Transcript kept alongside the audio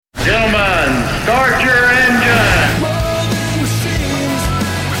Start your engine!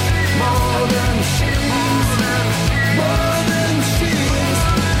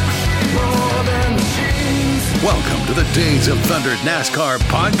 Welcome to the Days of Thunder NASCAR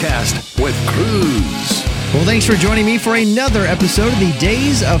podcast with Cruz. Well, thanks for joining me for another episode of the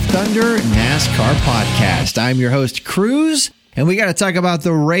Days of Thunder NASCAR podcast. I'm your host, Cruz, and we got to talk about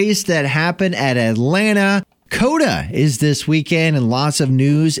the race that happened at Atlanta. COTA is this weekend and lots of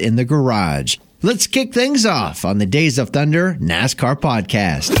news in the garage. Let's kick things off on the Days of Thunder NASCAR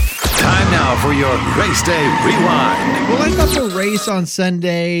podcast. Time now for your race day rewind. Well, I thought the race on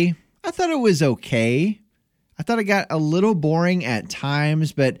Sunday, I thought it was okay. I thought it got a little boring at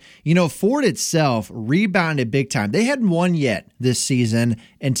times, but, Ford itself rebounded big time. They hadn't won yet this season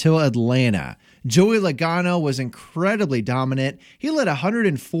until Atlanta. Joey Logano was incredibly dominant. He led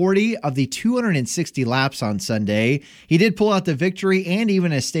 140 of the 260 laps on Sunday. He did pull out the victory and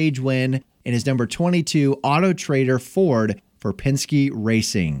even a stage win in his number 22 Auto Trader Ford for Penske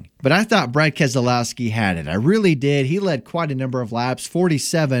Racing. But I thought Brad Keselowski had it. I really did. He led quite a number of laps,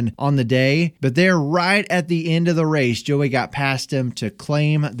 47 on the day. But there, right at the end of the race, Joey got past him to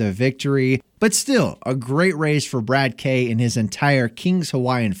claim the victory. But still, a great race for Brad K and his entire Kings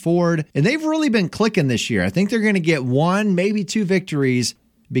Hawaiian Ford. And they've really been clicking this year. I think they're going to get one, maybe two victories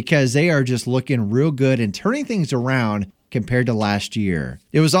because they are just looking real good and turning things around compared to last year.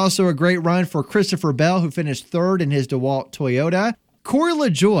 It was also a great run for Christopher Bell, who finished third in his DeWalt Toyota. Corey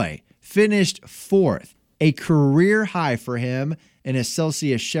LaJoie finished fourth, a career high for him in a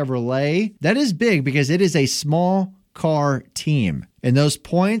Celsius Chevrolet. That is big because it is a small car team. And those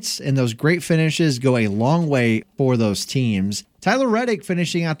points and those great finishes go a long way for those teams. Tyler Reddick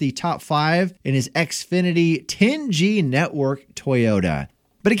finishing out the top five in his Xfinity 10G Network Toyota.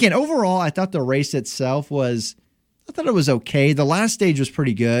 But again, overall, I thought the race itself was okay. The last stage was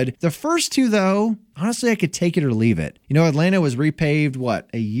pretty good. The first two, though, honestly, I could take it or leave it. Atlanta was repaved,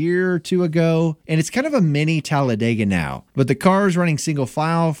 a year or two ago? And it's kind of a mini Talladega now. But the car is running single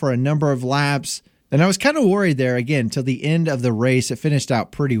file for a number of laps. And I was kind of worried there, again, till the end of the race. It finished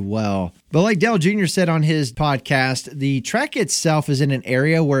out pretty well. But like Dale Jr. said on his podcast, the track itself is in an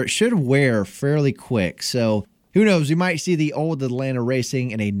area where it should wear fairly quick. So who knows, we might see the old Atlanta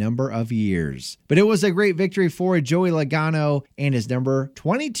racing in a number of years. But it was a great victory for Joey Logano and his number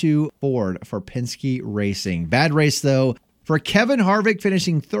 22 Ford for Penske Racing. Bad race, though, for Kevin Harvick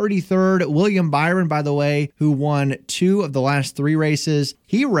finishing 33rd. William Byron, by the way, who won 2 of the last 3 races,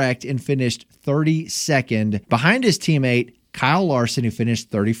 he wrecked and finished 32nd behind his teammate Kyle Larson, who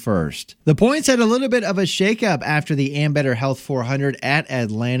finished 31st. The points had a little bit of a shakeup after the Ambetter Health 400 at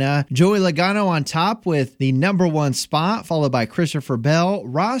Atlanta. Joey Logano on top with the number 1 spot, followed by Christopher Bell,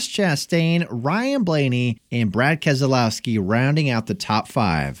 Ross Chastain, Ryan Blaney, and Brad Keselowski rounding out the top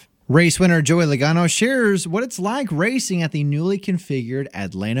 5. Race winner Joey Logano shares what it's like racing at the newly configured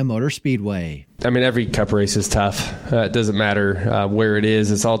Atlanta Motor Speedway. I mean, every Cup race is tough. It doesn't matter where it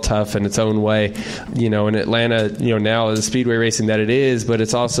is. It's all tough in its own way. In Atlanta, now the speedway racing that it is, but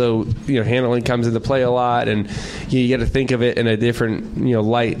it's also, handling comes into play a lot, and you got to think of it in a different,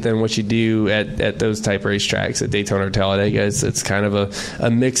 light than what you do at those type racetracks at Daytona or Talladega. It's kind of a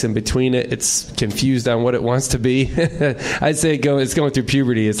mix in between it. It's confused on what it wants to be. I'd say it's going through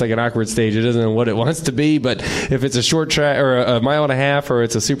puberty. It's like an awkward stage. It doesn't know what it wants to be, but if it's a short track or a mile and a half, or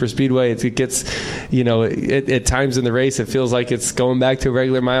it's a super speedway, it gets, at times in the race, it feels like it's going back to a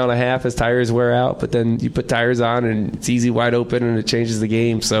regular mile and a half as tires wear out, but then you put tires on and it's easy, wide open, and it changes the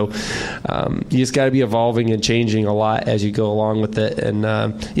game. So you just got to be evolving and changing a lot as you go along with it. And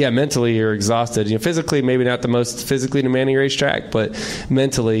mentally you're exhausted. Physically, maybe not the most physically demanding racetrack, but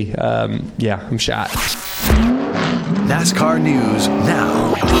mentally, I'm shot. NASCAR news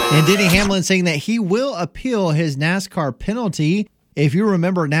now. And Denny Hamlin saying that he will appeal his NASCAR penalty. If you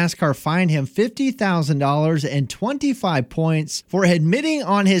remember, NASCAR fined him $50,000 and 25 points for admitting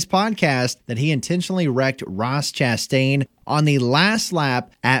on his podcast that he intentionally wrecked Ross Chastain on the last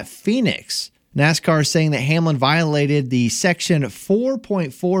lap at Phoenix. NASCAR is saying that Hamlin violated the Section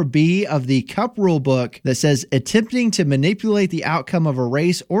 4.4B of the Cup rulebook that says attempting to manipulate the outcome of a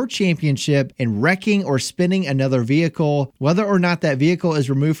race or championship and wrecking or spinning another vehicle, whether or not that vehicle is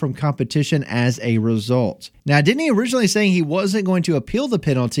removed from competition as a result. Now, didn't he originally saying he wasn't going to appeal the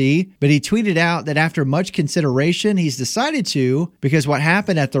penalty, but he tweeted out that after much consideration, he's decided to, because what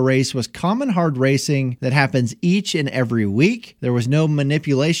happened at the race was common hard racing that happens each and every week. There was no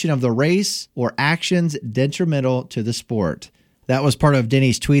manipulation of the race or actions detrimental to the sport. That was part of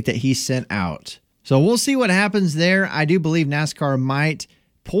Denny's tweet that he sent out. So we'll see what happens there. I do believe NASCAR might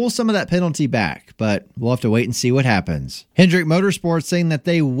pull some of that penalty back, but we'll have to wait and see what happens. Hendrick Motorsports saying that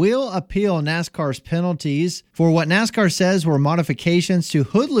they will appeal NASCAR's penalties for what NASCAR says were modifications to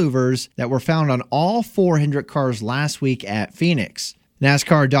hood louvers that were found on all 4 Hendrick cars last week at Phoenix.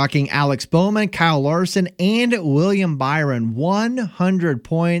 NASCAR docking Alex Bowman, Kyle Larson, and William Byron 100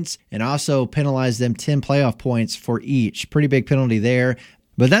 points and also penalized them 10 playoff points for each. Pretty big penalty there.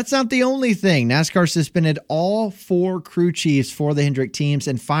 But that's not the only thing. NASCAR suspended all 4 crew chiefs for the Hendrick teams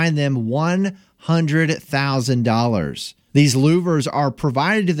and fined them $100,000. These louvers are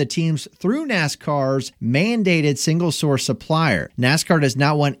provided to the teams through NASCAR's mandated single-source supplier. NASCAR does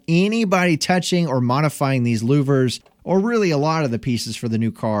not want anybody touching or modifying these louvers, or really a lot of the pieces for the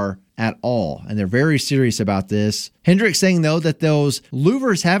new car at all. And they're very serious about this. Hendrick saying, though, that those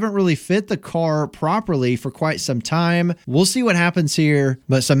louvers haven't really fit the car properly for quite some time. We'll see what happens here,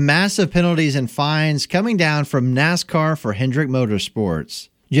 but some massive penalties and fines coming down from NASCAR for Hendrick Motorsports.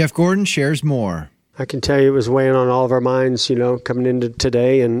 Jeff Gordon shares more. I can tell you it was weighing on all of our minds, coming into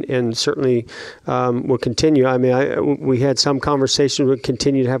today, and certainly will continue. I mean, we had some conversations, we'll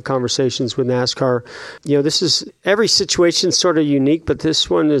continue to have conversations with NASCAR. This is, every situation sort of unique, but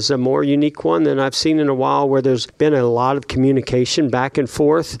this one is a more unique one than I've seen in a while, where there's been a lot of communication back and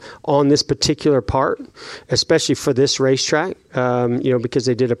forth on this particular part, especially for this racetrack, because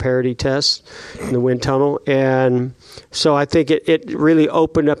they did a parity test in the wind tunnel. And so I think it really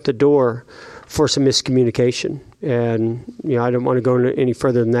opened up the door for some miscommunication. And, I don't want to go into any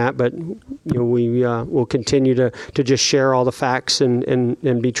further than that, but, we will continue to just share all the facts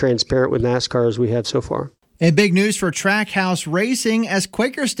and be transparent with NASCAR as we have so far. And big news for Trackhouse Racing as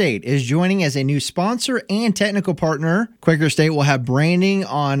Quaker State is joining as a new sponsor and technical partner. Quaker State will have branding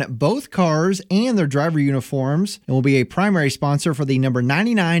on both cars and their driver uniforms and will be a primary sponsor for the number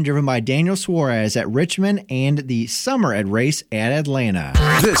 99 driven by Daniel Suarez at Richmond and the Summer Ed race at Atlanta.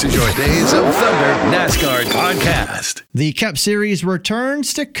 This is your Days of Thunder NASCAR podcast. The Cup Series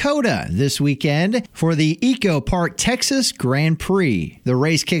returns to COTA this weekend for the Eco Park Texas Grand Prix. The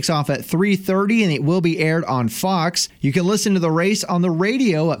race kicks off at 3:30 and it will be aired on Fox. You can listen to the race on the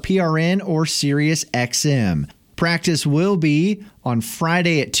radio at PRN or Sirius XM. Practice will be on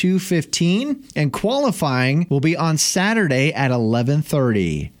Friday at 2:15 and qualifying will be on Saturday at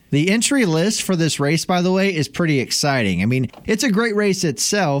 11:30. The entry list for this race, by the way, is pretty exciting. I mean, it's a great race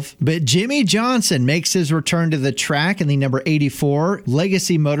itself, but Jimmy Johnson makes his return to the track in the number 84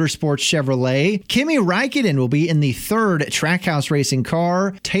 Legacy Motorsports Chevrolet. Kimi Räikkönen will be in the 3rd Trackhouse Racing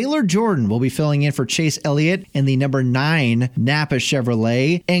car. Taylor Jordan will be filling in for Chase Elliott in the number 9 Napa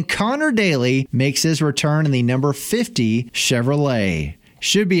Chevrolet. And Connor Daly makes his return in the number 50 Chevrolet.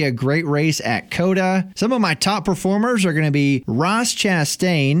 Should be a great race at COTA. Some of my top performers are going to be Ross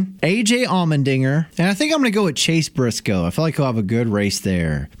Chastain, AJ Allmendinger, and I think I'm going to go with Chase Briscoe. I feel like he'll have a good race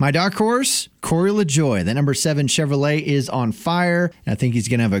there. My dark horse, Corey LaJoie. The number 7 Chevrolet is on fire. I think he's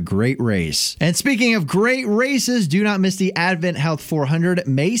going to have a great race. And speaking of great races, do not miss the Advent Health 400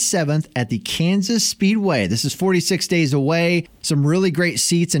 May 7th at the Kansas Speedway. This is 46 days away. Some really great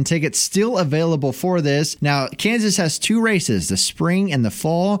seats and tickets still available for this. Now, Kansas has 2 races, the spring and the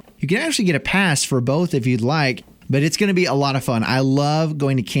fall. You can actually get a pass for both if you'd like. But it's going to be a lot of fun. I love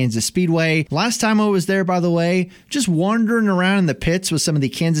going to Kansas Speedway. Last time I was there, by the way, just wandering around in the pits with some of the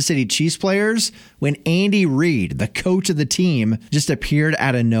Kansas City Chiefs players when Andy Reid, the coach of the team, just appeared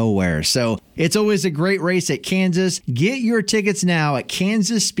out of nowhere. So it's always a great race at Kansas. Get your tickets now at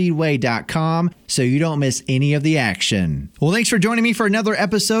kansasspeedway.com so you don't miss any of the action. Well, thanks for joining me for another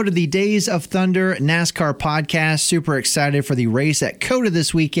episode of the Days of Thunder NASCAR podcast. Super excited for the race at COTA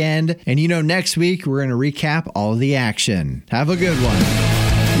this weekend. And next week we're going to recap all of the action. Have a good one.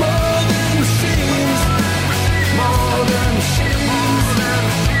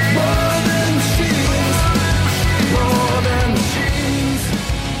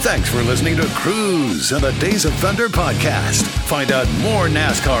 Thanks for listening to Cruise on the Days of Thunder podcast. Find out more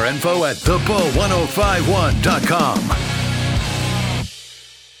NASCAR info at thebull1051.com.